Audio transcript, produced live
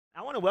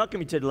want to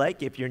welcome you to the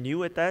lake. If you're new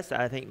with us,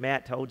 I think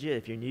Matt told you,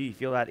 if you're new, you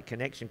fill out a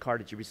connection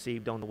card that you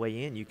received on the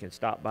way in, you can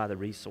stop by the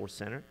Resource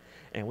Center,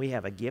 and we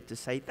have a gift to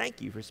say thank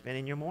you for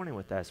spending your morning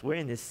with us. We're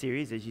in this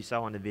series, as you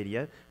saw in the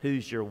video,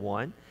 Who's Your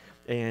One?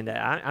 And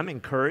I'm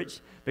encouraged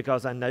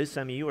because I know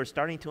some of you are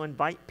starting to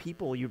invite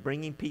people. You're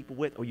bringing people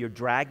with, or you're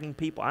dragging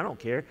people. I don't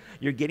care.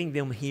 You're getting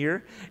them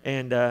here,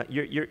 and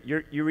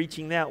you're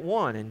reaching that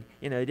one. And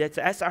you know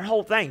that's our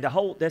whole thing.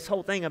 This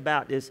whole thing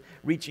about this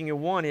reaching your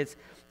one.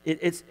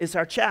 It's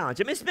our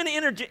challenge. I mean, it's been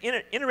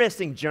an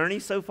interesting journey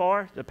so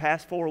far. The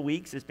past 4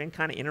 weeks, it's been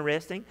kind of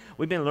interesting.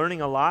 We've been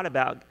learning a lot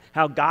about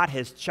how God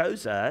has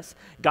chose us.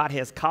 God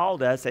has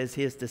called us as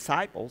His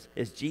disciples,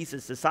 as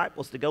Jesus'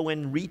 disciples, to go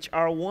and reach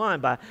our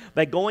one by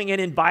going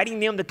and inviting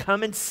them to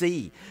come and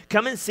see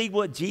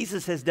what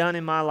Jesus has done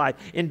in my life,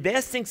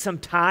 investing some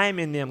time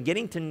in them,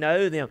 getting to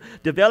know them,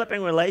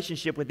 developing a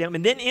relationship with them,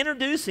 and then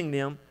introducing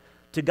them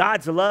to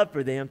God's love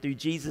for them through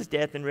Jesus'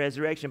 death and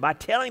resurrection by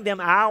telling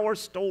them our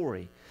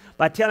story.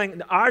 By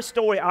telling our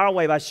story our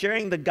way, by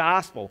sharing the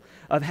gospel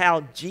of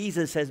how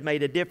Jesus has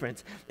made a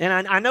difference.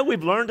 And I know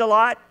we've learned a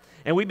lot,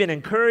 and we've been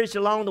encouraged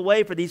along the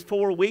way for these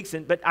 4 weeks,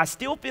 but I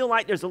still feel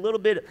like there's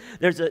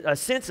a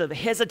sense of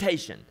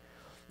hesitation.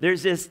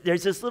 There's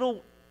this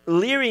little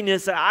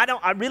leeriness.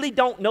 I really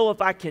don't know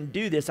if I can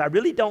do this. I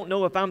really don't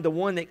know if I'm the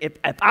one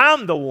if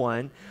I'm the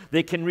one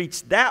that can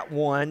reach that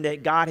one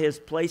that God has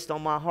placed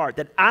on my heart,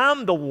 that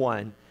I'm the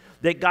one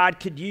that God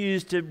could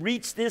use to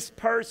reach this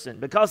person,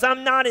 because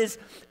I'm not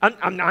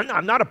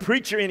a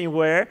preacher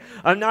anywhere.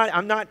 I'm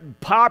not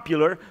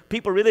popular.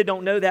 People really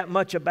don't know that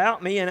much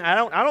about me, and I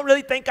don't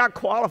really think I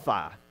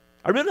qualify.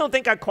 I really don't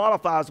think I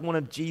qualify as one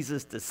of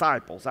Jesus'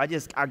 disciples. I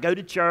go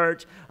to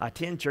church, I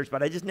attend church,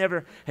 but I just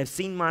never have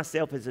seen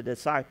myself as a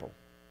disciple.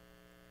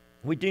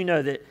 We do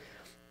know that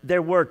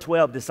there were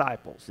 12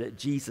 disciples that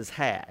Jesus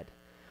had.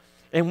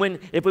 And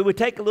if we would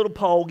take a little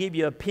poll, give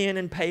you a pen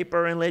and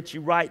paper and let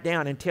you write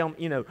down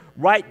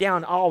write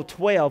down all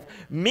 12,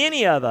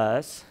 many of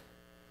us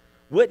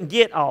wouldn't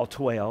get all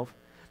 12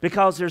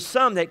 because there's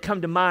some that come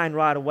to mind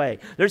right away.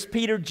 There's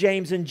Peter,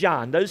 James, and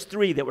John, those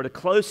three that were the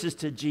closest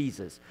to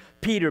Jesus.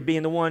 Peter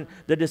being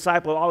the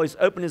disciple who always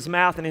opened his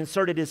mouth and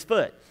inserted his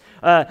foot.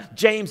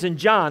 James and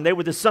John, they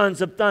were the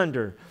sons of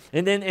thunder.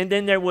 And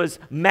then there was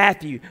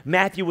Matthew.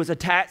 Matthew was a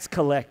tax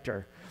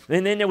collector.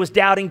 And then there was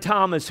doubting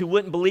Thomas, who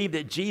wouldn't believe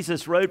that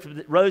Jesus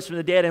rose from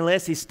the dead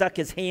unless he stuck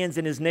his hands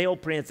in his nail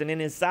prints and in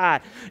his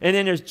side. And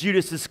then there's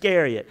Judas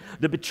Iscariot,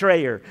 the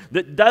betrayer.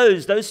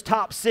 Those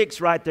top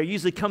 6 right there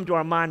usually come to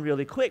our mind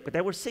really quick, but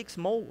there were 6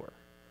 more.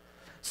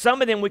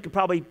 Some of them we could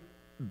probably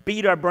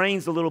beat our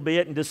brains a little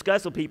bit and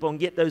discuss with people and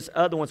get those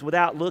other ones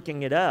without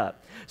looking it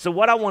up. So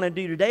what I want to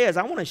do today is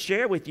I want to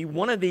share with you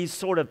one of these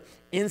sort of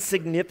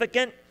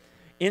insignificant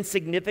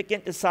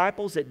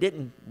disciples that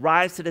didn't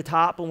rise to the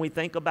top when we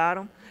think about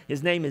them.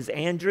 His name is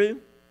Andrew.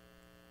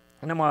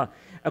 And I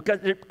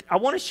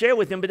want to share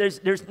with him, but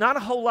there's not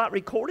a whole lot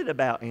recorded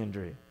about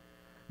Andrew.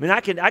 I mean,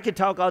 I could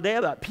talk all day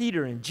about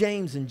Peter and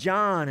James and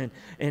John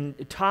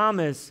and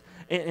Thomas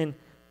and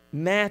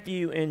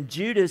Matthew and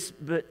Judas,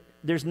 but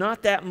there's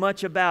not that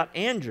much about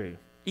Andrew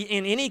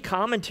in any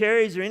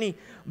commentaries or any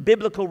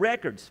biblical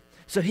records.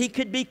 So he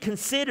could be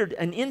considered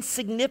an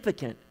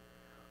insignificant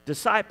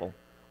disciple,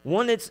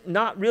 one that's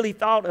not really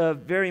thought of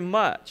very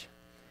much.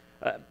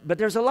 But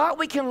there's a lot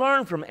we can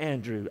learn from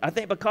Andrew, I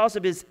think, because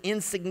of his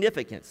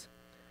insignificance,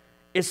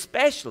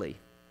 especially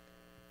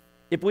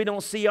if we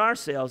don't see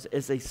ourselves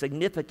as a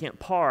significant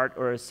part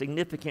or a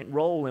significant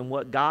role in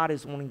what God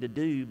is wanting to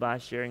do by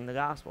sharing the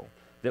gospel,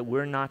 that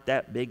we're not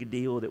that big a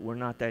deal, that we're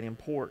not that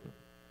important.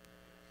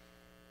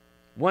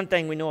 One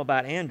thing we know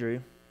about Andrew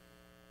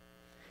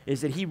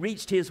is that he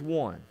reached his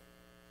one.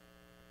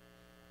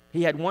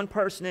 He had one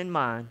person in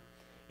mind,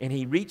 and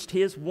he reached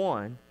his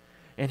one,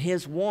 and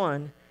his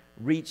one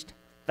reached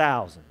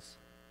thousands.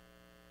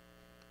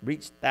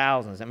 Reached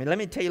thousands. I mean, let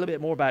me tell you a little bit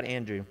more about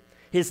Andrew.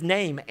 His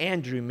name,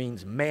 Andrew,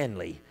 means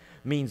manly,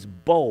 means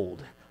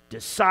bold,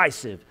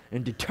 decisive,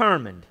 and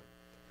determined.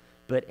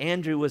 But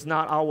Andrew was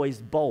not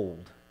always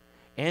bold.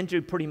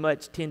 Andrew pretty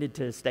much tended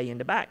to stay in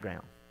the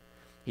background.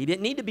 He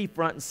didn't need to be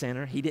front and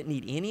center. He didn't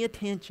need any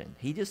attention.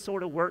 He just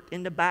sort of worked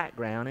in the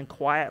background and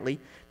quietly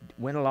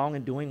went along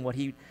and doing what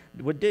he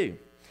would do.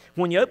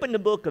 When you open the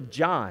book of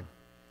John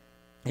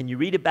and you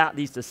read about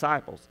these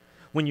disciples,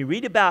 when you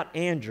read about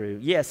Andrew,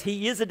 yes,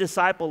 he is a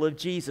disciple of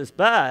Jesus,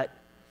 but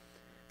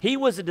he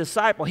was a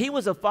disciple. He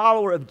was a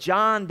follower of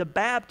John the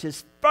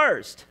Baptist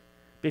first,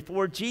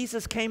 before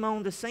Jesus came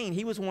on the scene.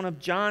 He was one of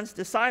John's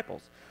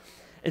disciples.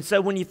 And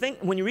so when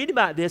you read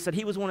about this, that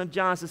he was one of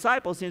John's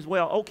disciples, it seems,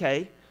 well,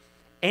 okay,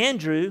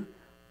 Andrew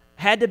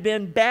had to have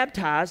been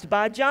baptized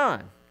by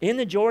John. In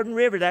the Jordan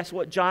River, that's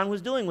what John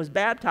was doing, was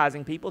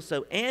baptizing people.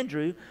 So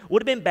Andrew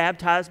would have been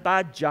baptized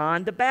by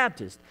John the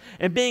Baptist.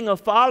 And being a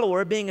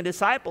follower, being a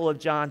disciple of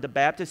John the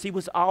Baptist, he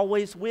was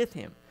always with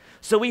him.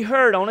 So we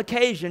heard on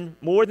occasion,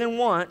 more than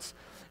once,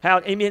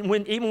 how even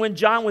when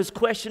John was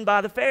questioned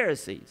by the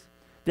Pharisees,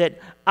 that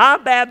I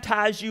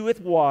baptize you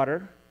with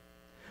water,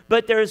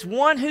 but there's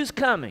one who's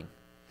coming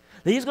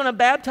that he's going to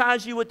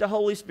baptize you with the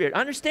Holy Spirit.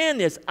 Understand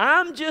this.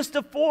 I'm just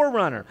a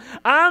forerunner.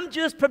 I'm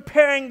just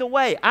preparing the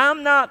way.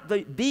 I'm not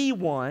the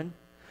one,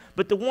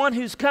 but the one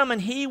who's coming,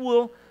 he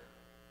will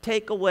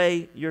take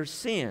away your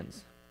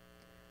sins.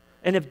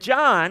 And if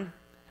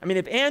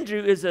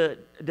Andrew is a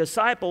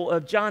disciple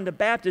of John the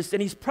Baptist,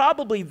 then he's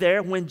probably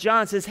there when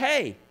John says,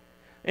 hey,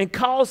 and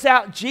calls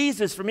out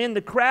Jesus from in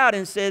the crowd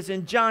and says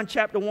in John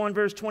chapter 1,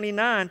 verse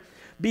 29,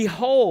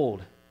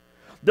 behold,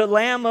 the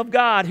Lamb of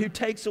God who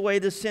takes away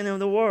the sin of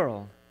the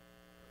world.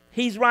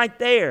 He's right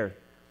there.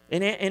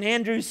 And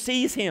Andrew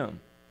sees him.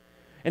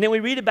 And then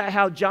we read about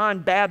how John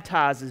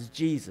baptizes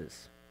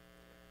Jesus.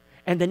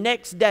 And the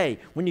next day,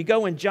 when you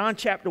go in John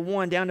chapter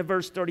 1 down to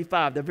verse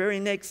 35,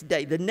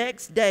 the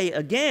next day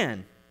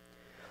again,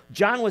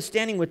 John was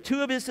standing with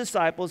two of his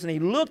disciples, and he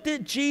looked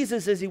at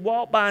Jesus as he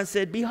walked by and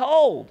said,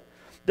 behold,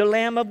 the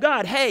Lamb of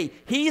God. Hey,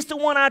 he's the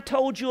one I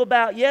told you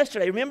about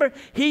yesterday. Remember,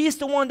 he's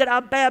the one that I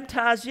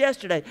baptized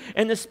yesterday.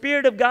 And the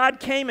Spirit of God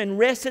came and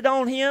rested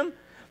on him.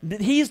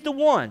 He's the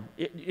one.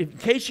 In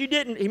case you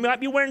didn't, he might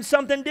be wearing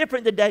something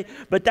different today,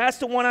 but that's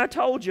the one I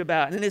told you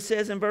about. And it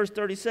says in verse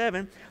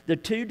 37, the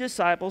two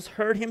disciples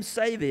heard him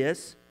say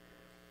this,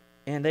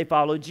 and they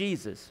followed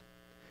Jesus.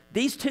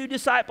 These two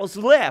disciples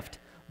left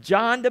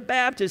John the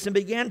Baptist and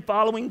began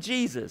following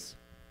Jesus.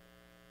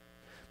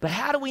 But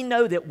how do we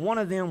know that one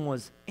of them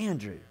was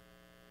Andrew?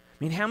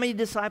 I mean, how many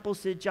disciples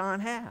did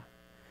John have?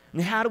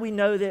 And how do we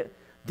know that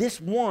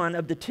this one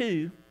of the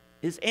two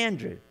is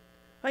Andrew?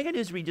 I can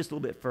just read just a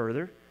little bit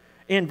further.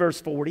 In verse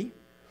 40,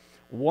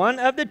 one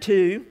of the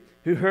two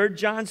who heard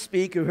John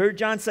speak, who heard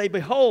John say,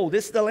 behold,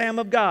 this is the Lamb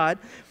of God,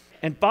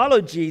 and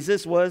followed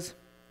Jesus was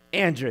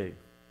Andrew.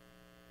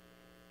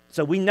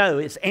 So we know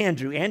it's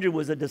Andrew. Andrew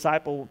was a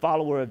disciple,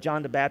 follower of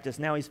John the Baptist.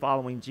 Now he's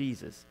following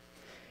Jesus.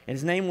 And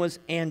his name was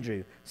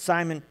Andrew,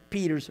 Simon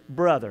Peter's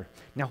brother.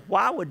 Now,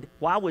 why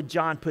would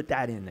John put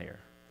that in there?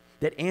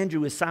 That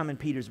Andrew is Simon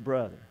Peter's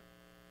brother?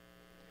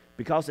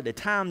 Because at the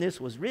time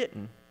this was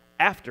written,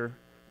 after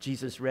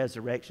Jesus'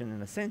 resurrection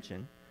and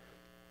ascension,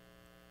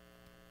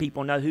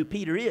 people know who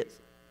Peter is.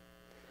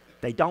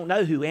 They don't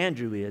know who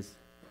Andrew is.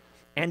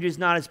 Andrew's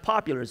not as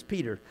popular as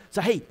Peter.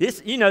 So, hey,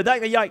 you're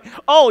like,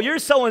 oh, you're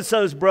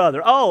so-and-so's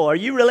brother. Oh, are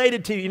you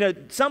related to,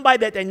 somebody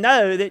that they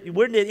know that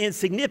we're the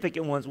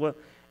insignificant ones? Well,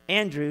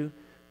 Andrew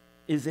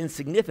is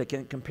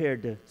insignificant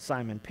compared to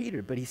Simon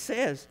Peter, but he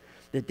says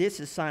that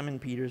this is Simon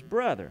Peter's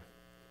brother.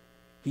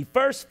 He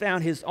first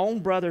found his own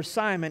brother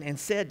Simon and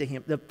said to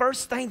him, the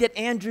first thing that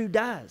Andrew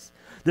does,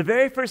 the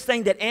very first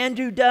thing that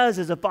Andrew does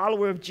as a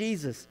follower of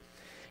Jesus,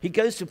 he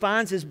goes to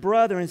find his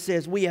brother and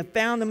says, we have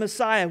found the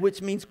Messiah,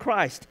 which means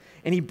Christ,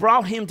 and he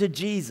brought him to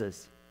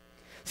Jesus.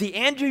 See,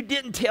 Andrew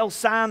didn't tell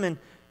Simon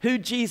who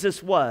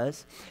Jesus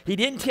was. He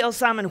didn't tell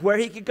Simon where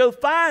he could go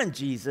find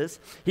Jesus.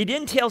 He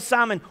didn't tell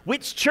Simon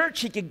which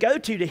church he could go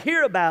to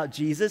hear about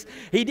Jesus.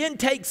 He didn't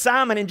take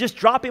Simon and just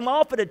drop him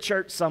off at a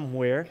church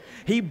somewhere.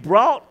 He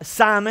brought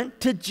Simon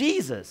to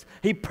Jesus.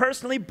 He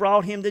personally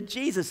brought him to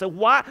Jesus. So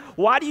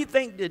why do you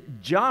think that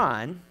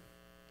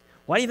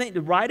why do you think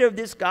the writer of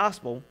this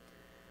gospel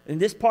in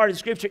this part of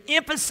Scripture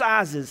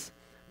emphasizes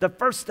the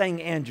first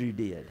thing Andrew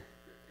did?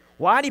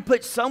 Why did he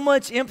put so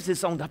much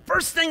emphasis on the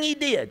first thing he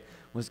did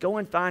was go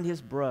and find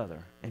his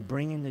brother and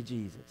bring him to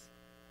Jesus?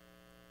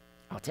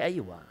 I'll tell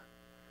you why.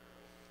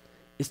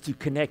 It's to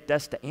connect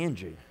us to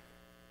Andrew.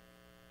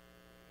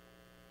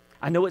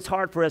 I know it's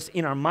hard for us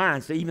in our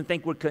minds to even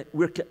think we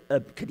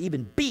could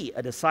even be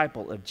a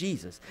disciple of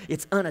Jesus.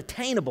 It's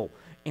unattainable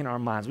in our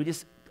minds. We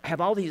just have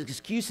all these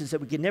excuses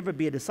that we could never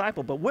be a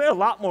disciple, but we're a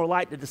lot more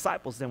like the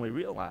disciples than we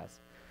realize,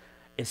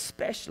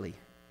 especially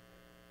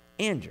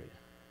Andrew.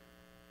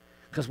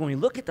 Because when we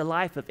look at the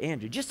life of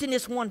Andrew, just in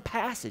this one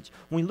passage,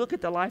 when we look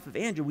at the life of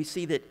Andrew, we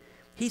see that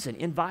he's an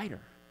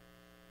inviter.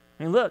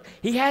 And look,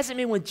 he hasn't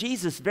been with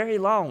Jesus very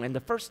long, and the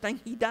first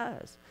thing he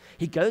does,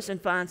 he goes and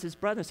finds his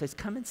brother and says,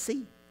 come and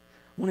see.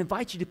 I want to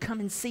invite you to come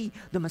and see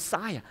the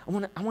Messiah. I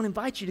want to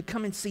invite you to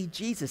come and see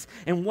Jesus.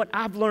 And what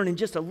I've learned in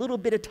just a little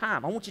bit of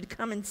time, I want you to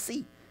come and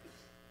see.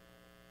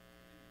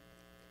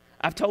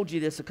 I've told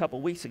you this a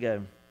couple weeks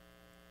ago,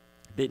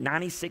 that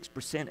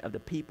 96% of the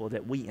people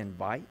that we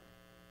invite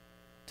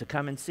to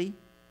come and see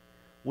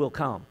will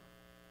come.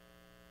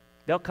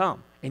 They'll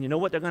come. And you know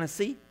what they're going to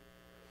see?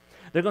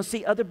 They're going to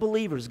see other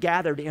believers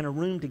gathered in a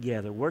room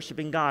together,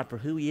 worshiping God for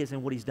who he is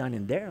and what he's done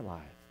in their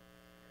life.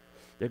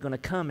 They're going to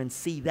come and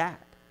see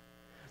that.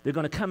 They're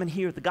going to come and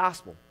hear the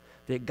gospel,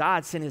 that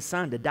God sent his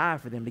son to die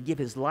for them, to give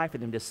his life for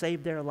them, to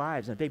save their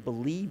lives. And if they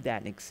believe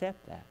that and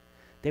accept that,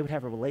 they would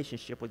have a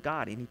relationship with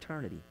God in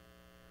eternity.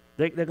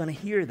 They're going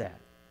to hear that.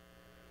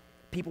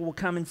 People will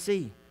come and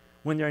see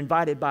when they're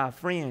invited by a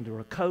friend or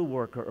a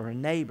coworker or a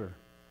neighbor,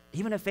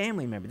 even a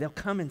family member. They'll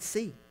come and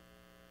see.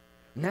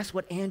 And that's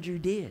what Andrew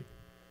did.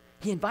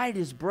 He invited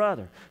his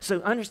brother.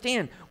 So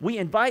understand, we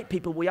invite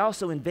people, we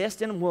also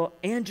invest in them. Well,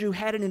 Andrew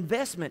had an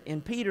investment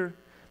in Peter.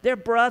 They're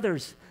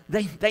brothers.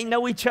 They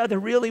know each other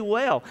really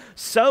well.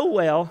 So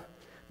well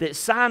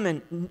that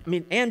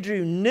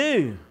Andrew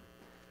knew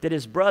that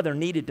his brother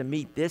needed to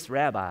meet this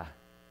rabbi.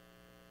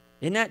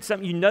 Isn't that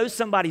something? You know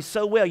somebody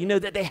so well. You know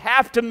that they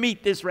have to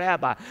meet this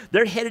rabbi.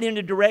 They're headed in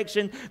a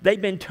direction.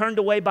 They've been turned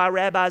away by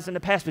rabbis in the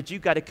past, but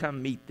you've got to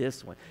come meet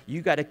this one.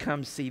 You've got to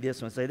come see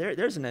this one. So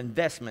there's an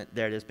investment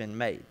there that's been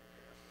made.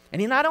 And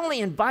he not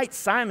only invites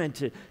Simon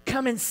to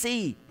come and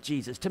see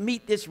Jesus, to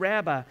meet this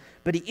rabbi,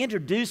 but he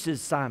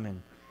introduces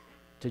Simon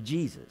to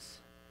Jesus.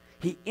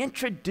 He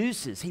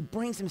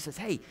brings him and says,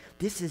 hey,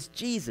 this is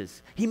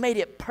Jesus. He made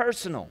it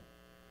personal,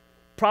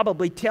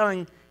 probably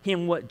telling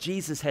him what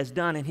Jesus has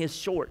done in his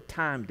short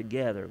time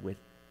together with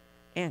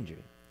Andrew.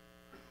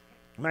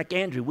 Like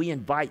Andrew, we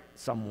invite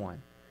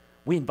someone.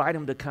 We invite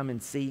them to come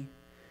and see.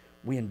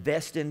 We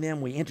invest in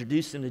them. We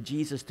introduce them to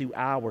Jesus through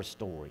our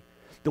story.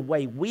 The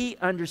way we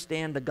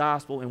understand the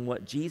gospel and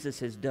what Jesus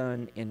has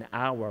done in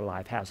our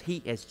life, how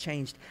he has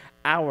changed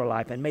our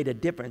life and made a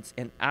difference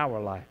in our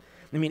life.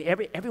 I mean,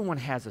 everyone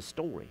has a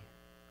story.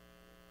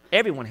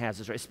 Everyone has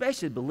a story,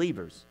 especially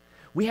believers.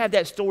 We have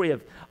that story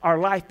of our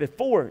life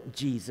before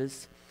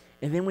Jesus,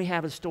 and then we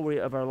have a story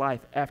of our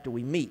life after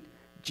we meet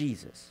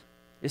Jesus.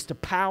 It's the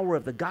power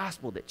of the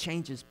gospel that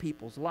changes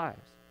people's lives.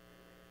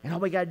 And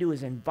all we got to do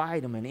is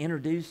invite them and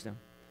introduce them.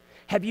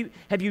 Have you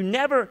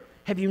never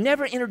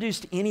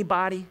introduced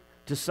anybody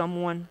to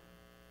someone?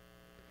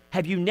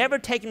 Have you never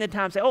taken the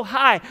time to say, oh,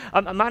 hi,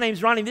 my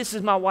name's Ronnie. This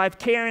is my wife,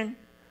 Karen.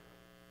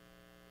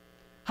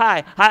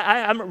 Hi,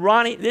 I'm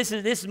Ronnie. This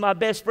is my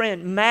best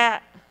friend,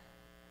 Matt,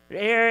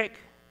 Eric.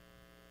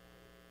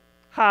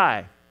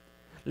 Hi.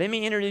 Let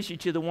me introduce you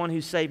to the one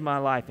who saved my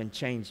life and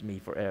changed me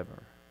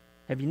forever.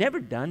 Have you never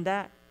done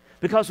that?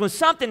 Because when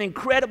something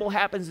incredible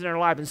happens in our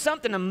life and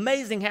something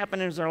amazing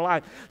happens in our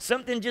life,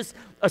 something just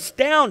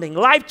astounding,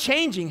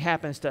 life-changing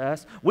happens to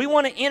us, we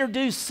want to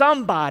introduce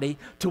somebody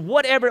to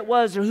whatever it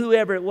was or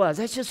whoever it was.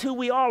 That's just who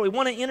we are. We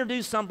want to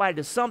introduce somebody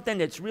to something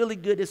that's really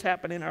good that's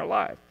happened in our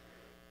life.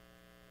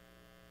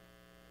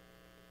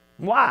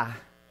 Why?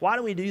 Why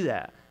do we do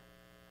that?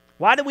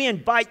 Why do we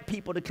invite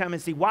people to come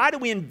and see? Why do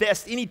we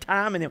invest any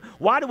time in them?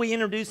 Why do we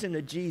introduce them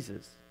to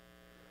Jesus?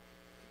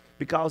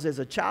 Because as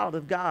a child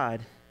of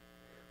God,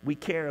 we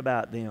care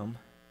about them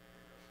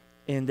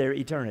in their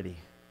eternity.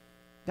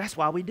 That's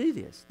why we do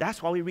this.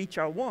 That's why we reach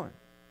our one.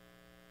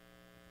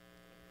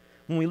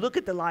 When we look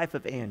at the life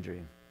of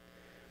Andrew,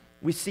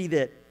 we see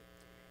that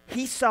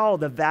he saw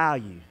the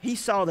value. He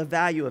saw the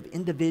value of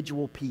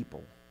individual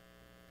people.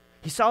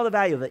 He saw the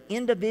value of an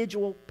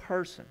individual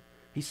person.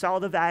 He saw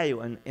the value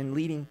in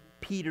leading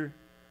Peter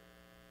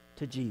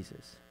to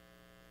Jesus.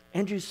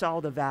 Andrew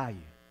saw the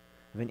value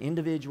of an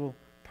individual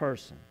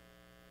person.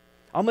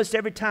 Almost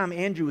every time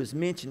Andrew is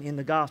mentioned in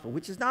the gospel,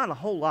 which is not a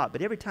whole lot,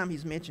 but every time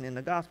he's mentioned in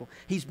the gospel,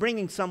 he's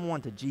bringing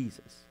someone to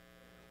Jesus.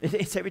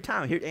 It's every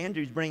time.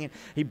 Here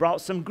he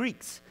brought some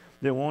Greeks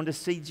that wanted to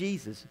see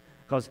Jesus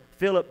because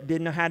Philip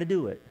didn't know how to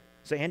do it.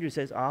 So Andrew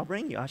says, I'll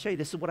bring you. I'll show you.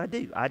 This is what I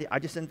do. I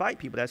just invite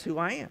people. That's who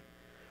I am.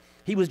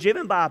 He was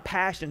driven by a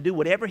passion to do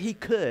whatever he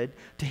could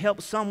to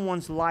help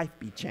someone's life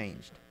be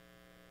changed.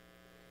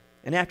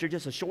 And after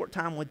just a short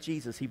time with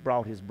Jesus, he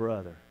brought his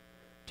brother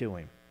to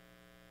him.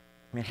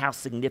 I mean, how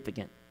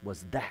significant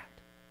was that?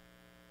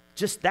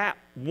 Just that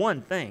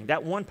one thing,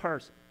 that one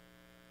person.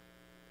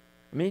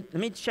 Let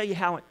me show you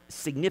how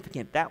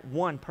significant that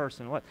one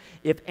person was.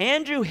 If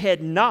Andrew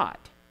had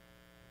not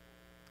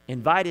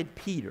invited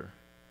Peter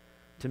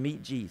to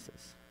meet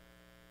Jesus,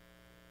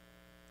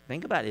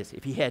 think about this.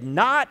 If he had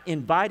not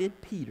invited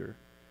Peter,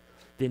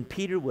 then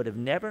Peter would have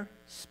never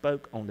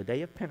spoke on the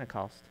day of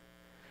Pentecost,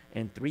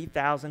 and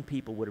 3,000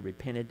 people would have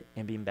repented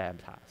and been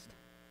baptized.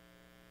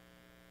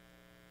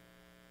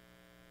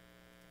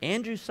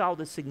 Andrew saw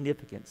the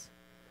significance,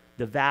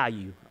 the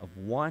value of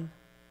one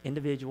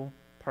individual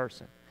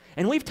person.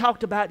 And we've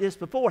talked about this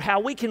before, how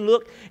we can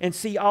look and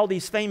see all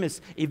these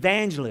famous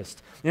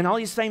evangelists and all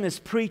these famous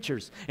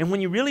preachers. And when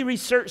you really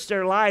research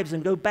their lives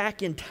and go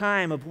back in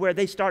time of where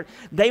they start,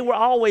 they were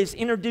always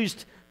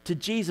introduced to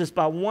Jesus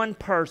by one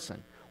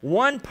person.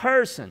 One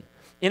person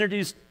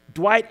introduced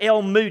Dwight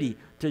L. Moody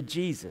to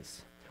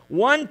Jesus.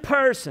 One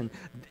person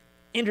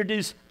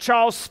introduced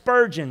Charles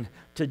Spurgeon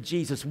to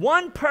Jesus.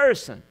 One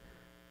person.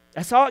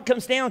 That's all it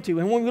comes down to.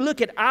 And when we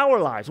look at our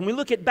lives, when we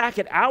look back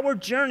at our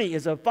journey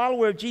as a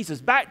follower of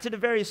Jesus, back to the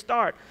very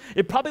start,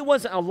 it probably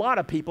wasn't a lot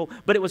of people,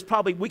 but it was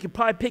we could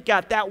probably pick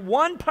out that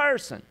one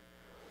person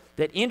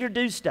that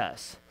introduced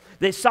us,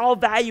 that saw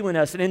value in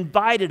us and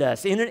invited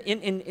us,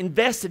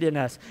 invested in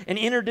us, and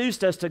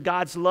introduced us to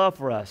God's love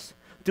for us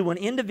through an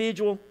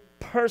individual,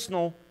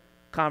 personal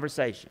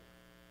conversation.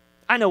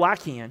 I know I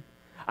can.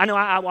 I know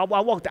I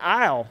walked the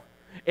aisle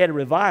at a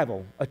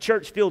revival, a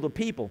church filled with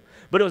people,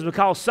 but it was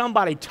because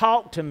somebody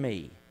talked to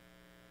me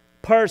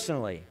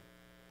personally,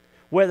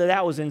 whether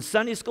that was a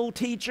Sunday school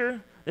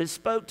teacher that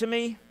spoke to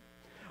me,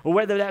 or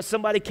whether that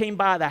somebody came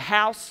by the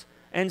house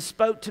and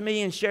spoke to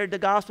me and shared the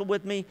gospel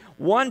with me.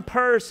 One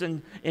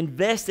person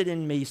invested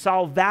in me,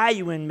 saw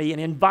value in me,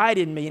 and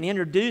invited me and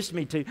introduced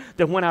me to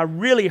that. When I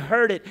really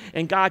heard it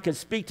and God could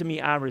speak to me,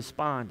 I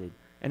responded.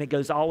 And it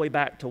goes all the way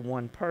back to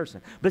one person.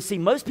 But see,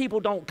 most people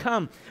don't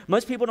come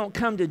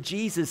to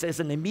Jesus as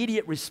an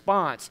immediate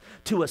response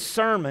to a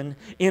sermon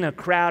in a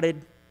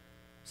crowded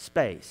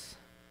space.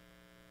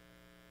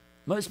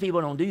 Most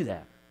people don't do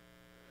that.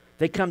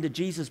 They come to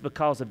Jesus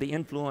because of the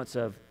influence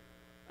of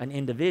an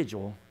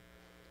individual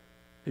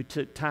who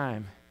took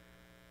time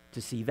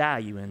to see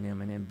value in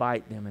them and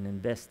invite them and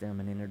invest them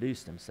and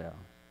introduce themselves.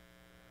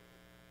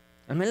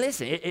 I mean,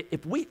 listen,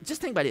 if we,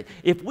 just think about it.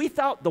 If we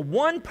thought the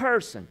one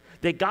person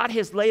that God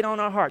has laid on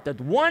our heart, that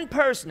one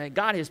person that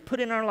God has put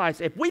in our lives,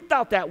 if we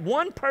thought that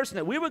one person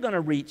that we were going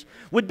to reach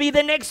would be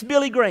the next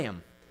Billy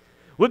Graham,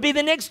 would be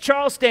the next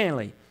Charles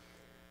Stanley,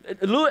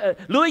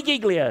 Louis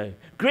Giglio,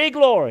 Greg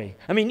Laurie.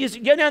 I mean, you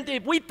go down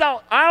if we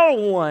thought our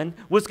one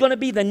was going to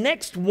be the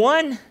next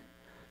one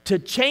to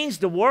change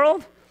the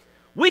world,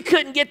 we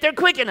couldn't get there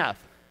quick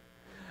enough.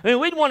 I mean,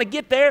 we'd want to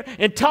get there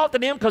and talk to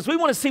them because we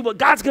want to see what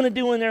God's going to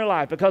do in their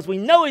life, because we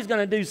know He's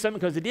going to do something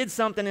because He did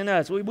something in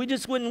us. We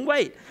just wouldn't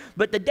wait.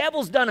 But the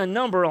devil's done a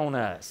number on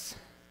us.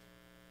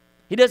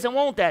 He doesn't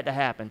want that to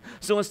happen.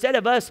 So instead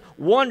of us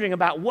wondering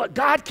about what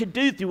God could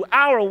do through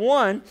our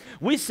one,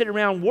 we sit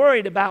around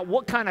worried about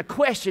what kind of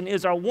question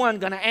is our one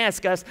going to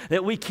ask us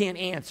that we can't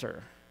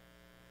answer.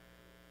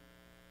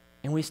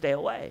 And we stay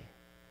away.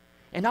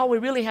 And all we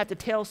really have to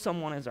tell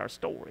someone is our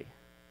story.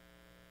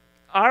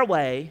 Our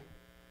way,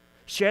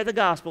 share the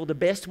gospel the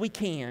best we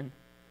can.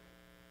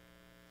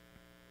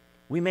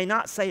 We may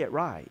not say it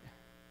right,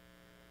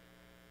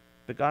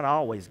 but God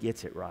always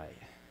gets it right.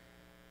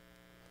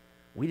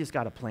 We just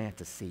got to plant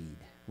the seed.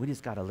 We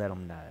just got to let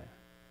them know.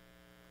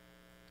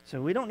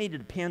 So we don't need to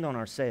depend on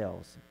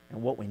ourselves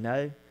and what we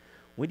know.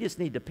 We just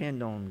need to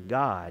depend on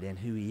God and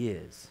who He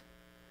is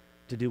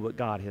to do what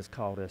God has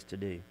called us to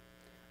do.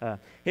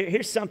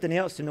 Here's something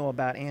else to know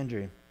about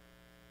Andrew.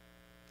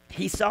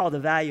 He saw the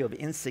value of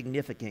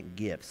insignificant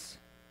gifts.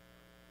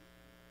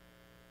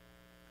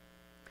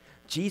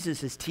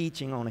 Jesus is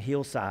teaching on a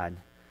hillside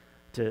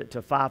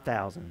to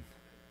 5,000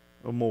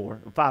 or more,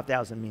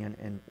 5,000 men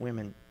and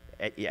women.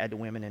 Add the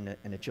women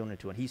and the children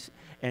to it.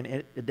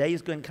 And the day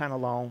is getting kind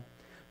of long.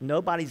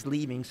 Nobody's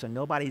leaving, so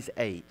nobody's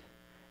ate.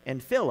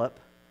 And Philip,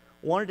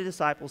 one of the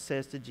disciples,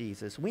 says to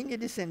Jesus, we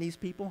need to send these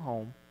people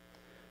home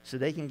so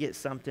they can get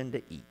something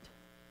to eat.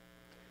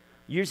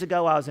 Years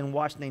ago, I was in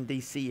Washington,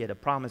 D.C. at a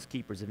Promise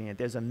Keepers event.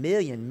 There's 1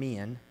 million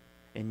men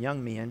and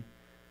young men.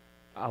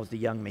 I was the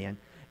young man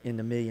in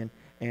the million.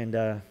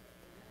 And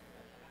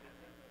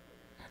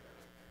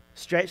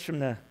stretched from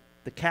the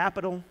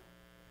Capitol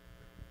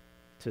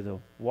to the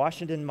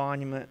Washington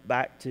Monument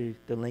back to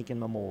the Lincoln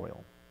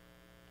Memorial.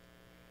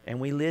 And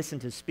we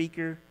listened to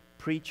speaker,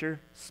 preacher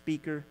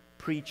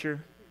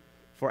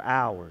for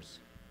hours.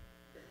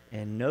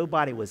 And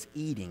nobody was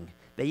eating.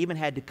 They even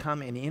had to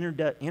come and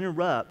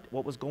interrupt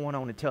what was going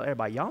on and tell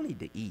everybody, y'all need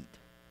to eat.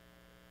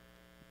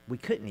 We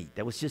couldn't eat.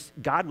 That was just,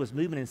 God was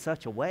moving in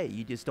such a way.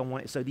 You just don't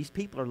want it. So these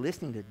people are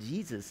listening to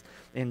Jesus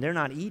and they're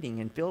not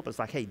eating. And Philip is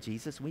like, hey,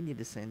 Jesus, we need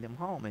to send them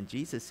home. And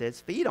Jesus says,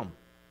 feed them.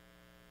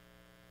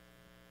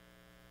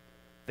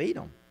 Feed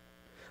them.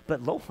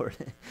 But Lord,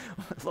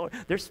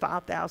 there's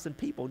 5,000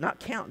 people, not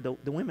count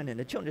the women and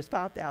the children. There's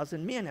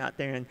 5,000 men out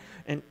there.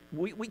 And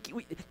we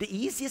the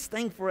easiest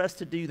thing for us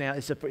to do now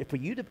is for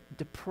you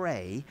to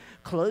pray,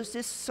 close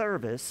this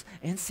service,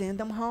 and send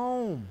them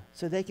home.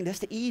 So they can, that's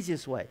the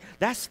easiest way.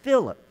 That's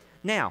Philip.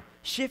 Now,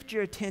 shift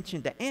your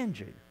attention to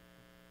Andrew.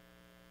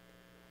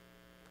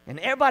 And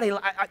everybody,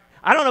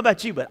 I don't know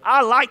about you, but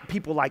I like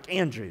people like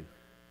Andrew.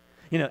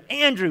 You know,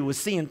 Andrew was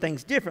seeing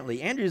things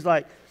differently. Andrew's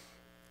like,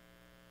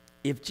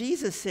 if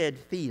Jesus said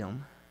feed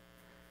them,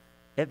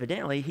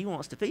 evidently He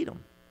wants to feed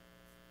them.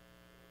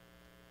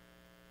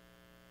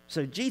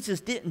 So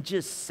Jesus didn't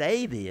just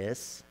say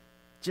this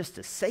just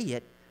to say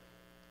it.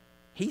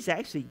 He's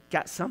actually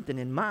got something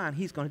in mind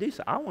He's going to do.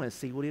 So I want to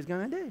see what He's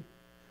going to do.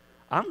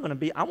 I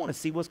want to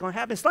see what's going to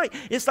happen.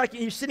 It's like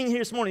you're sitting here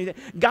this morning.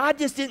 God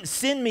just didn't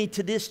send me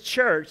to this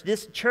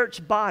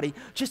church body,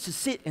 just to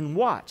sit and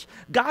watch.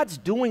 God's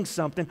doing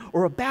something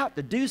or about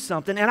to do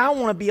something, and I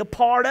want to be a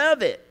part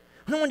of it.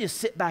 I don't want to just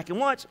sit back and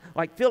watch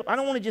like Philip. I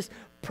don't want to just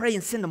pray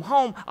and send them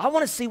home. I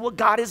want to see what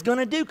God is going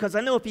to do, because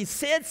I know if He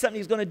said something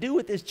He's going to do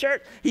with this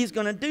church, He's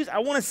going to do. I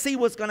want to see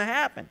what's going to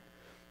happen.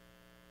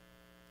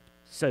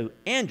 So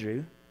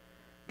Andrew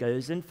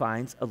goes and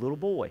finds a little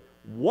boy.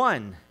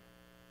 One.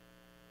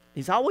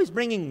 He's always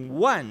bringing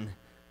one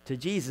to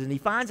Jesus. And he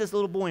finds this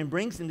little boy and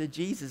brings him to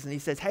Jesus. And he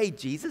says, hey,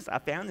 Jesus, I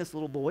found this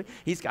little boy.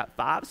 He's got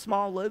 5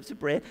 small loaves of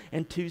bread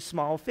and 2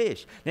 small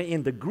fish. Now,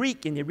 in the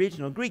Greek, in the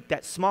original Greek,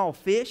 that small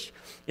fish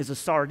is a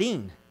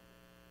sardine.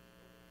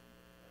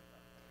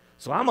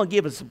 So I'm going to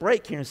give us a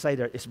break here and say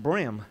that it's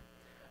brim.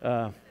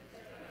 That's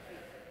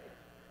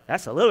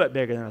a little bit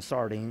bigger than a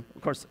sardine.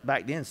 Of course,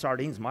 back then,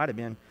 sardines might have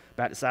been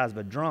about the size of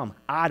a drum.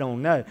 I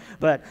don't know.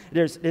 But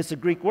there's a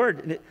Greek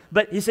word.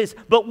 But he says,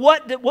 but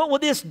what will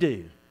this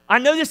do? I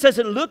know this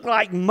doesn't look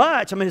like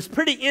much. I mean, it's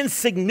pretty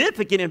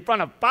insignificant in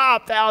front of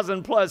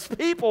 5,000 plus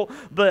people.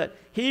 But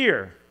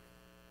here,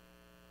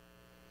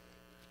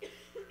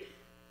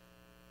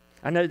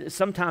 I know that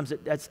sometimes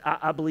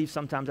I believe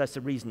sometimes that's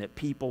the reason that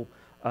people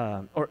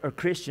or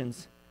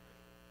Christians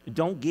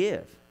don't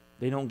give.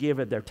 They don't give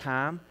of their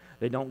time.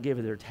 They don't give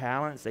of their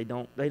talents. They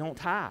don't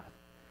tithe.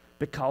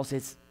 because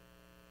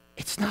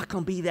it's not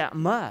going to be that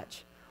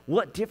much.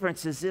 What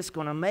difference is this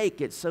going to make?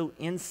 It's so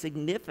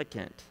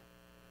insignificant.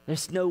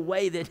 There's no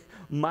way that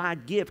my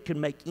gift can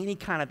make any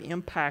kind of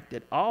impact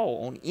at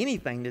all on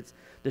anything that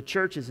the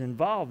church is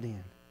involved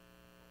in.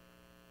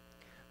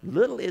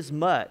 Little is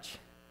much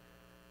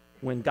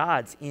when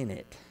God's in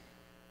it.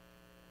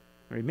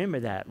 Remember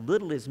that.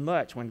 Little is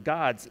much when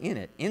God's in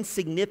it.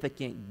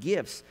 Insignificant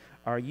gifts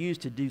are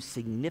used to do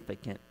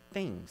significant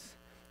things,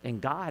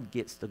 and God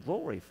gets the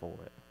glory for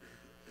it.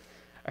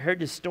 I heard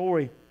this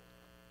story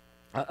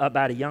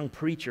about a young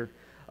preacher.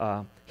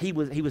 He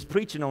was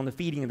preaching on the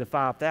feeding of the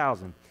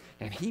 5,000,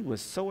 and he was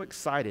so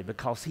excited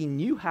because he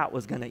knew how it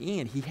was going to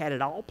end. He had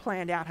it all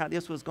planned out, how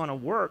this was going to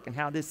work and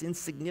how this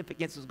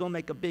insignificance was going to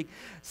make a big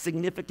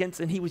significance.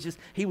 And he was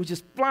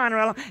just flying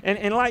around.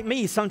 And like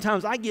me,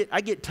 sometimes I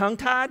get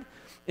tongue-tied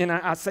and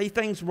I say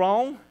things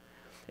wrong.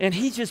 And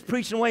he's just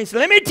preaching away and said,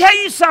 let me tell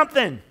you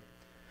something.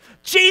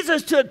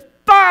 Jesus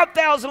took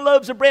 5,000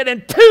 loaves of bread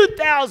and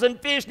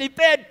 2,000 fish, and he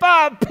fed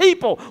 5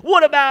 people.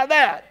 What about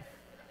that?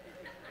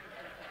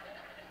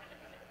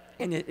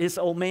 And this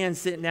old man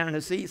sitting down in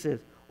the seat says,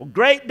 well,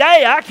 great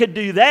day, I could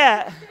do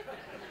that.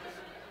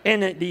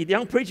 And the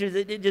young preacher,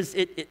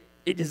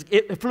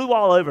 it flew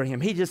all over him.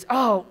 He just,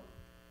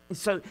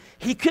 so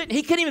he couldn't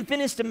even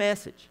finish the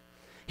message.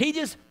 He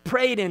just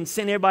prayed and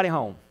sent everybody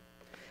home.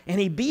 And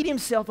he beat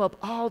himself up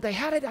all day.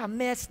 How did I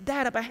mess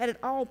that up? I had it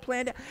all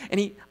planned out.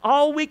 And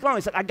all week long,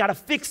 he said, I got to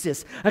fix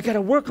this. I got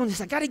to work on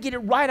this. I got to get it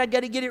right. I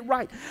got to get it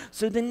right.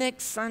 So the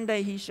next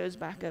Sunday, he shows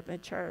back up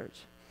at church.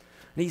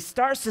 And he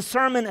starts the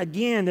sermon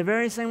again, the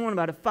very same one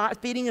about the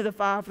feeding of the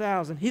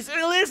 5,000. He said,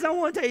 listen, I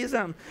want to tell you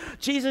something.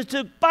 Jesus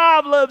took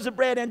 5 loaves of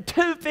bread and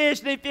 2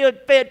 fish, and he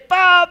fed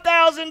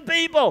 5,000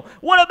 people.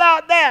 What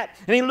about that?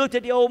 And he looked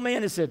at the old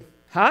man and said,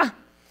 huh?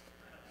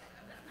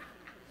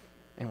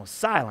 And was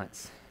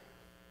silence.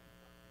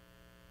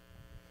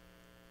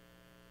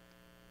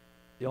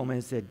 The old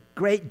man said,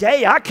 great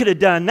day, I could have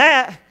done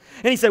that.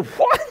 And he said,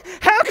 what?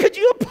 How could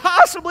you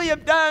possibly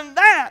have done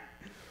that?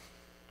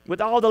 With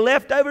all the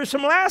leftovers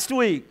from last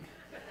week.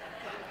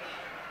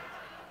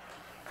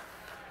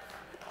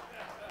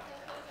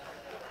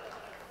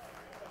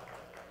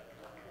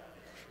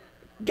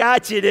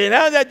 Got you then.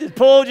 That just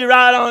pulled you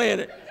right on in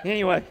it.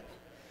 Anyway,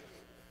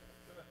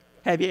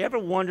 have you ever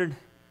wondered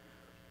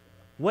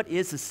what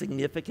is the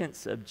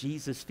significance of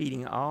Jesus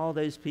feeding all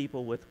those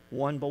people with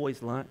one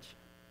boy's lunch?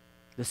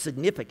 The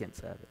significance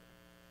of it.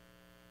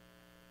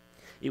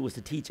 It was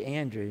to teach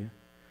Andrew,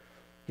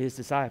 his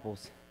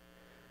disciples,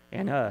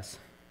 and us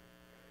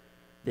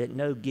that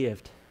no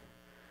gift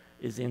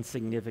is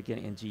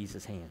insignificant in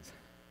Jesus' hands.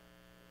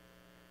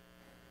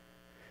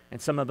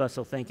 And some of us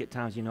will think at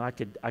times,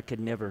 I could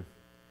never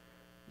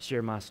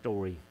share my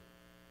story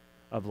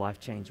of life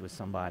change with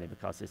somebody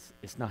because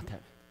it's not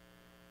that.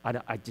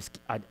 I'm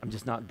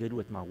just not good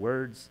with my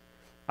words.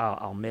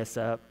 I'll mess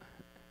up.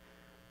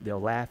 They'll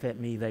laugh at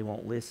me. They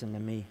won't listen to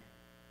me.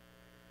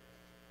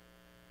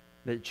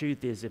 But the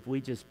truth is, if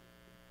we just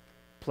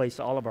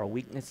place all of our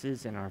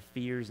weaknesses and our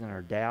fears and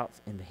our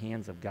doubts in the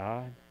hands of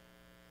God,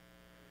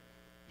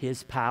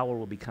 His power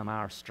will become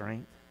our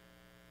strength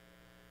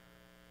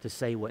to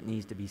say what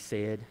needs to be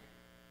said.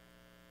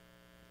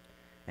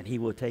 And He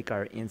will take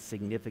our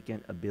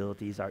insignificant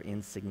abilities, our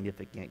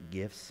insignificant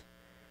gifts,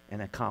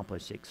 and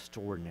accomplish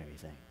extraordinary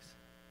things.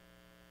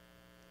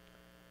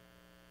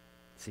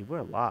 See, we're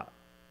a lot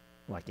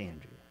like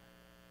Andrew.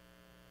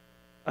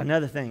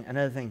 Another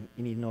thing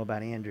you need to know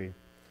about Andrew,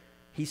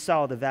 he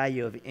saw the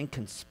value of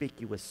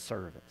inconspicuous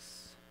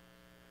service.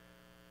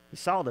 He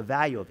saw the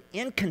value of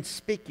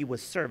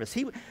inconspicuous service.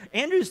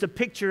 Andrew's the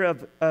picture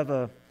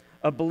of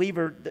a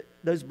believer,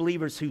 those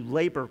believers who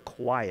labor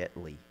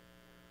quietly,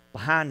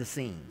 behind the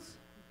scenes.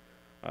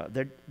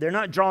 They're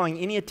not drawing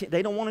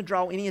they don't want to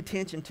draw any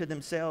attention to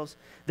themselves.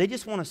 They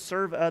just want to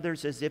serve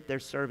others as if they're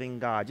serving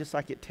God. Just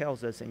like it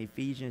tells us in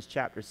Ephesians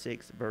chapter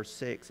 6, verse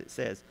 6, it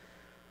says,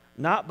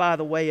 not by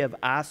the way of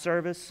eye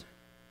service,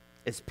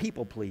 as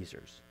people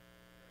pleasers.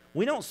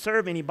 We don't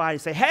serve anybody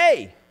and say,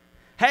 hey,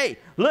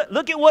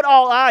 look at what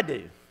all I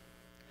do.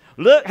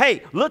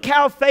 Look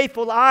how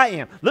faithful I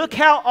am. Look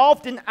how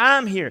often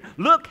I'm here.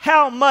 Look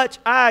how much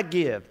I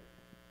give.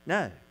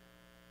 No.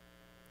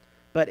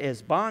 But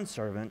as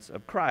bondservants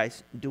of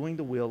Christ, doing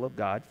the will of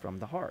God from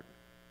the heart.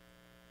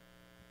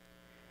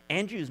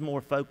 Andrew's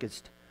more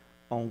focused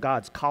on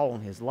God's call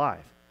on his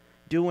life,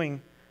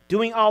 doing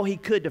all he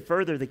could to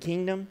further the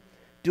kingdom,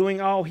 doing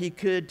all he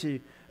could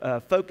to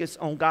focus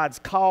on God's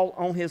call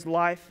on his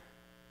life,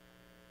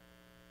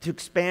 to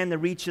expand the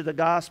reach of the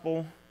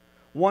gospel,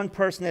 one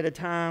person at a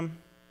time,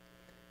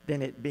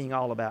 than it being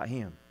all about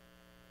him.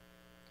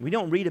 We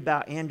don't read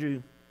about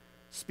Andrew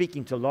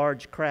speaking to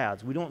large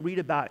crowds. We don't read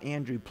about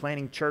Andrew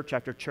planning church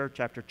after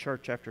church after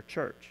church after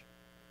church.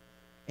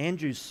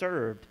 Andrew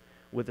served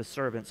with a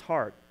servant's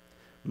heart,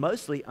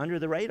 mostly under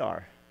the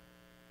radar.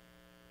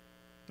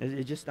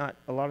 It's just not,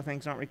 a lot of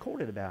things aren't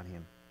recorded about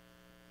him.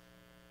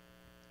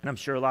 And I'm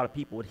sure a lot of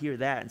people would hear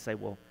that and say,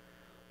 well,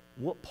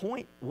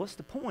 what's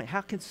the point?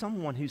 How can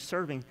someone who's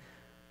serving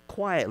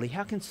quietly?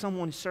 How can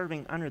someone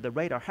serving under the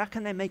radar, how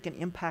can they make an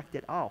impact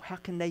at all? How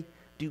can they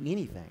do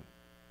anything?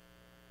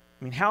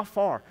 I mean, how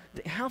far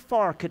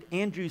could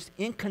Andrew's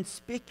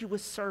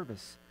inconspicuous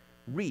service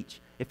reach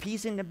if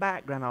he's in the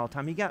background all the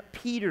time? You got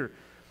Peter,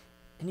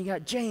 and you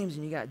got James,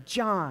 and you got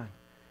John.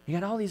 You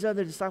got all these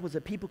other disciples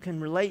that people can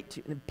relate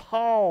to. And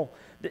Paul,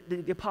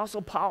 the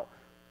Apostle Paul,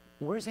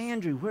 where's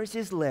Andrew? Where's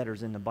his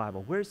letters in the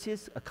Bible? Where's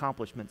his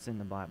accomplishments in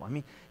the Bible? I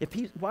mean,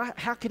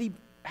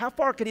 how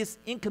far could this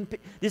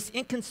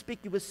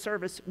inconspicuous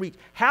service reach?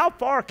 How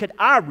far could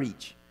I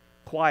reach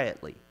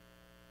quietly?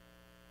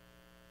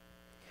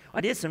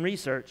 I did some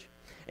research,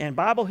 and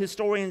Bible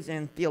historians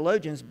and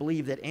theologians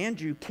believe that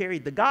Andrew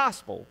carried the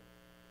gospel,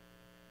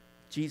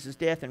 Jesus'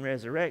 death and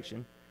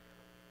resurrection,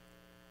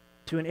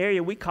 to an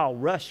area we call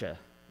Russia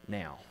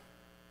now,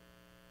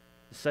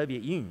 the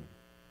Soviet Union.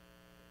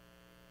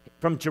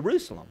 From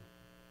Jerusalem,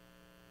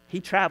 he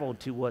traveled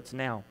to what's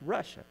now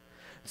Russia.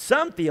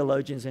 Some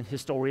theologians and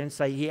historians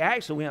say he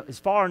actually went as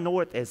far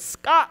north as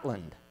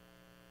Scotland,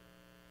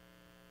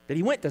 that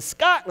he went to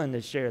Scotland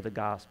to share the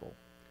gospel.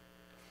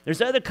 There's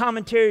other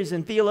commentaries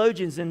and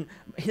theologians and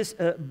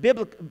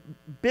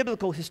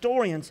biblical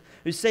historians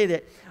who say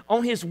that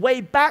on his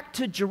way back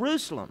to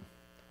Jerusalem,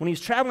 when he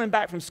was traveling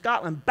back from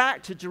Scotland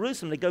back to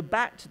Jerusalem to go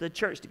back to the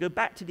church, to go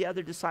back to the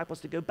other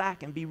disciples, to go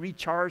back and be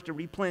recharged or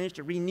replenished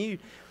or renewed,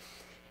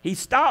 he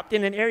stopped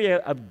in an area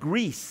of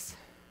Greece.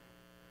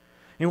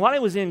 And while he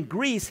was in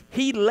Greece,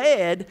 he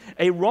led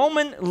a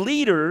Roman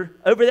leader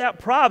over that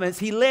province.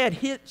 He led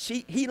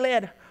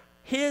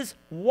his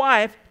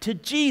wife to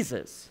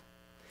Jesus.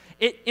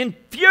 It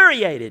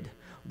infuriated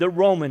the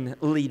Roman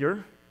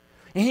leader,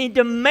 and he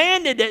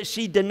demanded that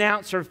she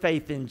denounce her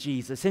faith in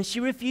Jesus, and she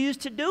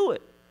refused to do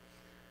it.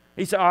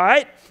 He said, all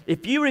right,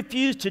 if you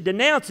refuse to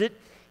denounce it,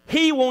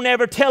 he will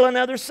never tell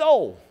another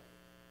soul.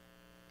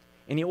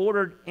 And he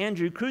ordered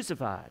Andrew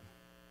crucified.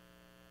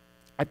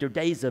 After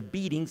days of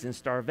beatings and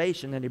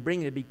starvation, and they bring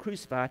him to be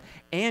crucified,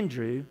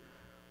 Andrew,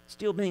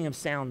 still being of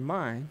sound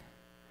mind,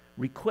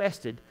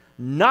 requested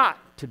not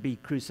to be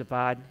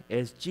crucified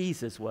as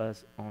Jesus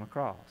was on a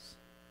cross.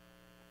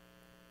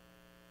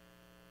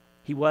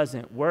 He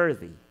wasn't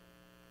worthy.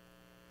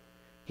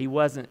 He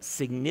wasn't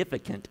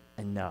significant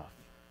enough.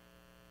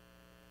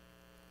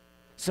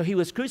 So he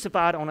was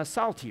crucified on a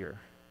saltire.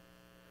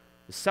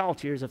 The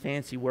saltire is a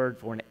fancy word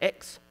for an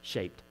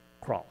X-shaped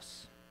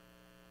cross.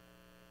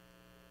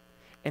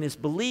 And it's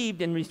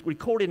believed and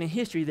recorded in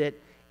history that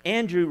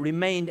Andrew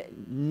remained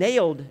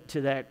nailed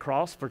to that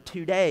cross for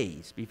 2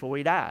 days before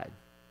he died.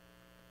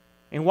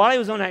 And while he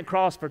was on that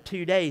cross for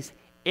 2 days,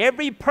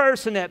 every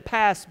person that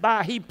passed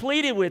by, he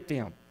pleaded with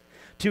them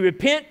to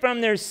repent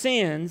from their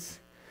sins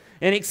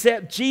and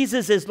accept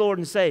Jesus as Lord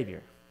and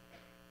Savior.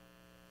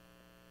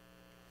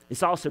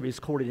 It's also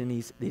recorded in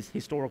these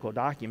historical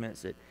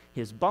documents that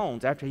his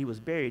bones, after he was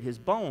buried, his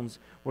bones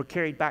were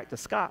carried back to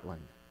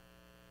Scotland.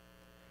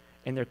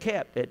 And they're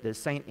kept at the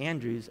St.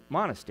 Andrew's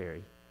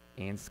Monastery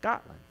in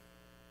Scotland.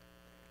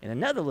 And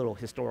another little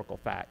historical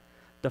fact,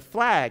 the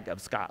flag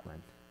of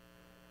Scotland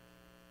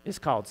is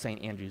called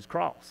St. Andrew's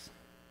Cross.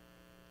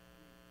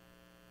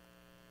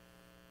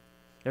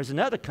 There's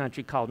another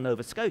country called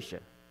Nova Scotia,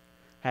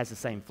 has the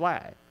same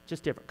flag,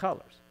 just different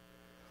colors.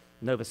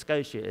 Nova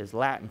Scotia is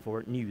Latin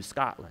for New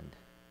Scotland.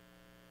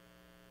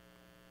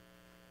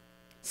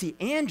 See,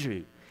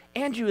 Andrew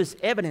is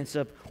evidence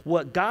of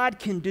what God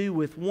can do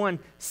with one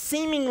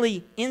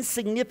seemingly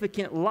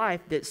insignificant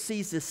life that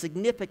sees the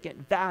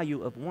significant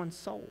value of one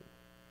soul.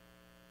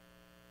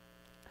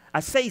 I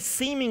say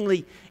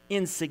seemingly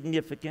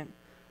insignificant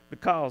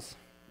because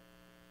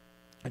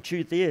the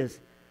truth is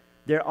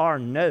there are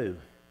no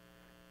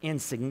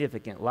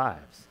insignificant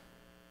lives.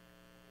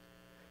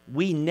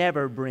 We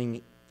never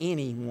bring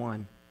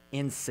anyone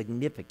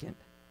insignificant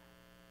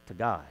to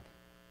God.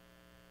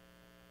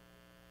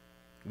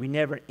 We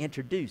never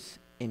introduce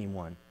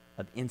anyone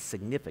of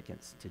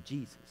insignificance to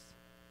Jesus.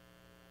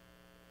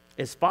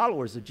 As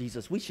followers of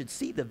Jesus, we should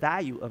see the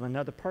value of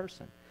another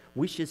person.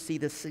 We should see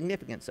the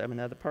significance of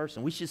another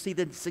person. We should see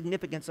the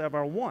significance of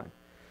our one,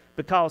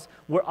 because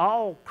we're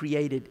all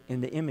created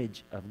in the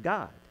image of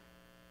God.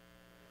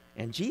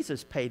 And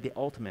Jesus paid the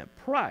ultimate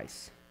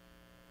price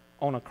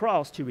on a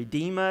cross to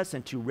redeem us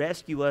and to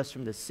rescue us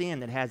from the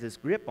sin that has its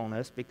grip on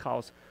us,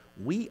 because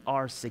we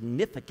are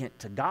significant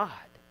to God.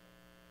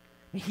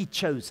 He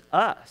chose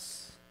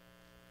us.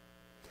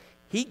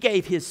 He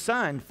gave his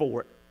son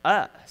for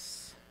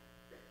us.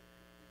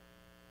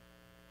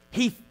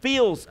 He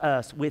fills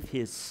us with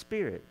his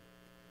spirit.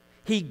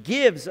 He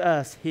gives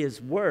us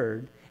his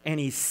word, and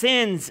he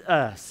sends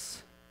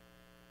us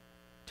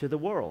to the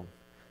world.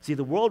 See,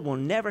 the world will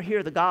never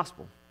hear the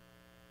gospel.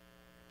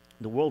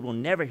 The world will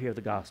never hear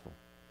the gospel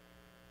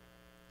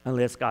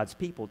unless God's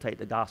people take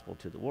the gospel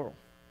to the world.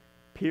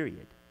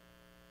 Period.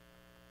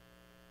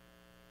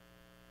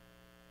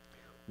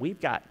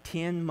 We've got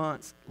 10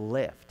 months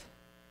left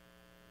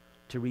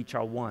to reach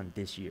our one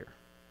this year.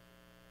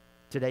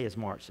 Today is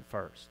March the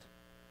 1st.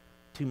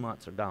 2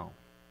 months are gone.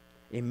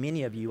 And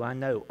many of you, I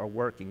know, are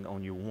working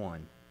on your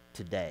one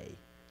today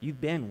You've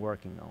been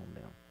working on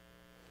them.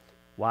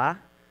 Why?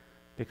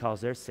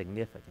 Because they're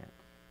significant.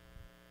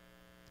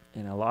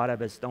 And a lot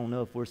of us don't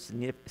know if we're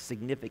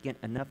significant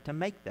enough to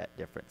make that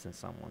difference in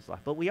someone's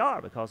life. But we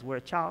are, because we're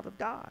a child of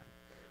God.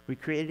 We're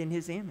created in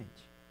His image.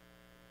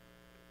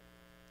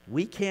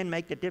 We can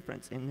make a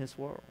difference in this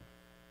world.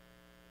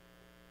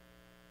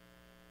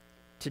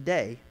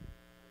 Today,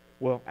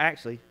 well,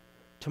 actually,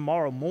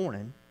 tomorrow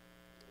morning,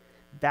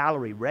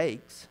 Valerie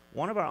Rakes,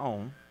 one of our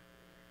own,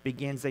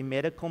 begins a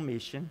medical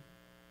mission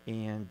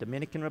in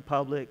Dominican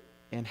Republic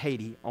and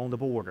Haiti on the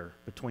border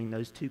between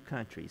those two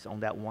countries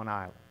on that one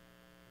island.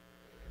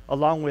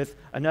 Along with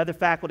another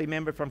faculty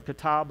member from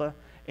Catawba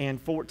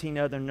and 14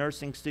 other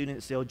nursing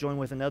students, they'll join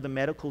with another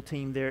medical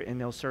team there, and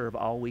they'll serve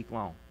all week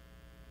long.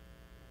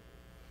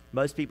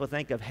 Most people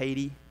think of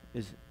Haiti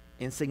as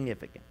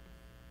insignificant.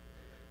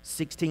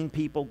 16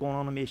 people going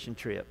on a mission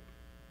trip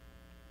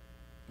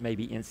may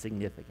be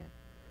insignificant.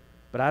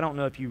 But I don't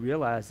know if you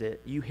realize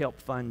that you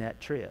helped fund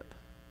that trip.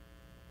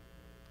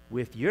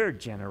 With your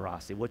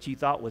generosity, what you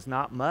thought was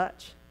not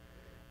much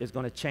is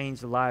going to change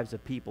the lives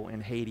of people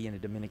in Haiti and the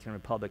Dominican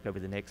Republic over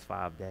the next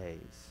 5 days.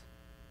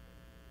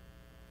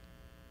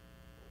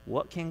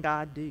 What can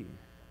God do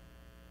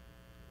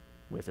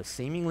with a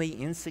seemingly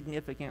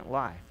insignificant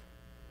life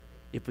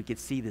if we could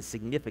see the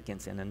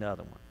significance in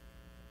another one?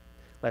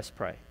 Let's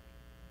pray.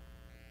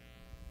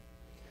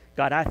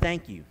 God, I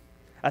thank you.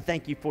 I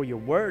thank you for your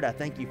word. I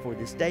thank you for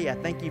this day. I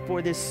thank you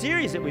for this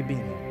series that we've been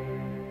in.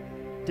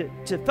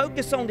 To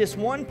focus on this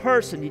one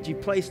person that you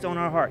placed on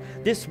our heart,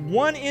 this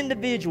one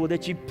individual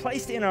that you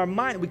placed in our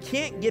mind. We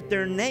can't get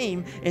their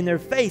name and their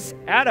face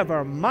out of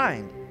our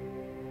mind.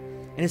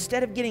 And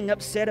instead of getting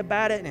upset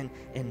about it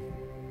and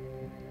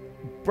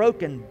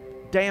broken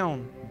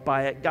down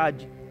by it,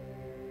 God,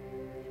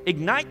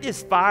 ignite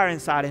this fire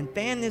inside and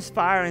fan this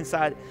fire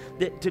inside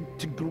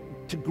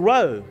to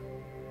grow.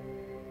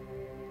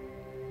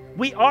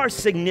 We are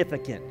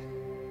significant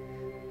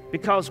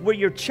because we're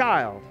your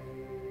child.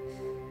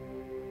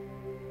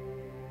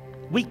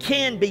 We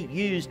can be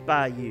used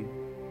by you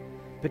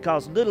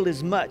because little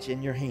is much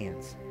in your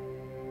hands.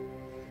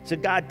 So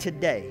God,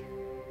 today,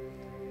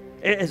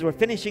 as we're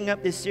finishing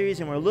up this series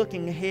and we're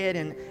looking ahead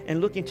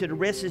and looking to the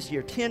rest of this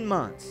year, 10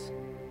 months.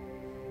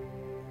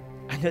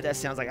 I know that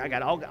sounds like I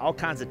got all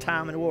kinds of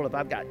time in the world if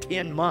I've got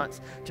 10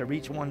 months to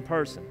reach one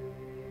person.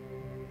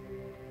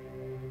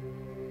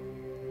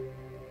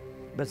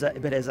 But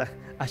as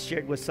I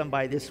shared with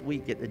somebody this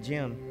week at the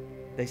gym,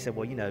 they said,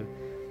 well, you know,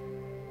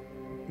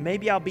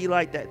 maybe I'll be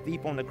like that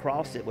thief on the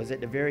cross that was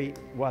at the very,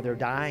 while they're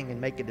dying and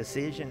make a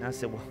decision. I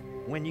said, well,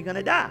 when are you going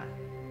to die?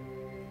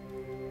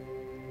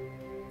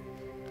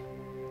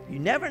 You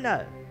never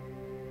know.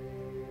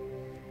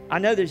 I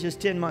know there's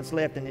just 10 months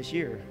left in this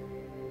year.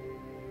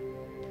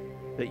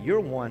 But your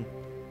one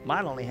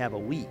might only have a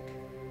week.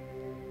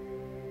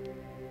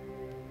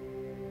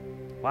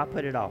 Why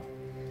put it off?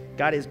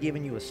 God has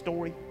given you a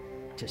story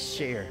to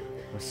share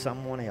with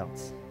someone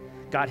else.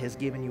 God has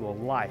given you a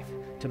life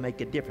to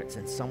make a difference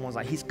in someone's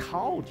life. He's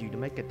called you to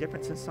make a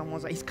difference in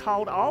someone's life. He's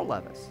called all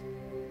of us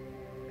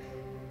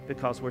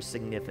because we're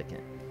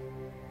significant.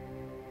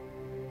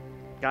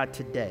 God,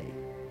 today,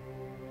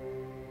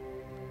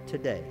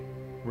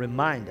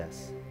 remind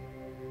us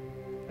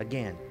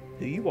again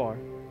who you are,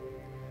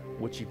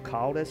 what you've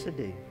called us to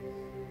do,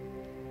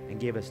 and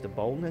give us the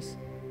boldness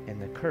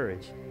and the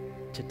courage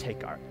to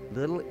take our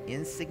little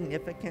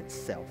insignificant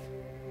self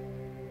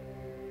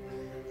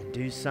and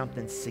do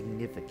something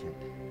significant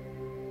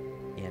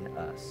in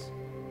us.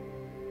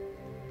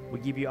 We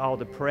give you all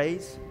the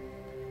praise,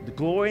 the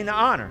glory, and the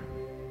honor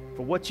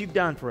for what you've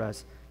done for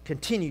us.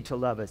 Continue to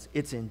love us.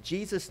 It's in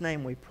Jesus'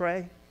 name we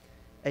pray.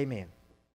 Amen.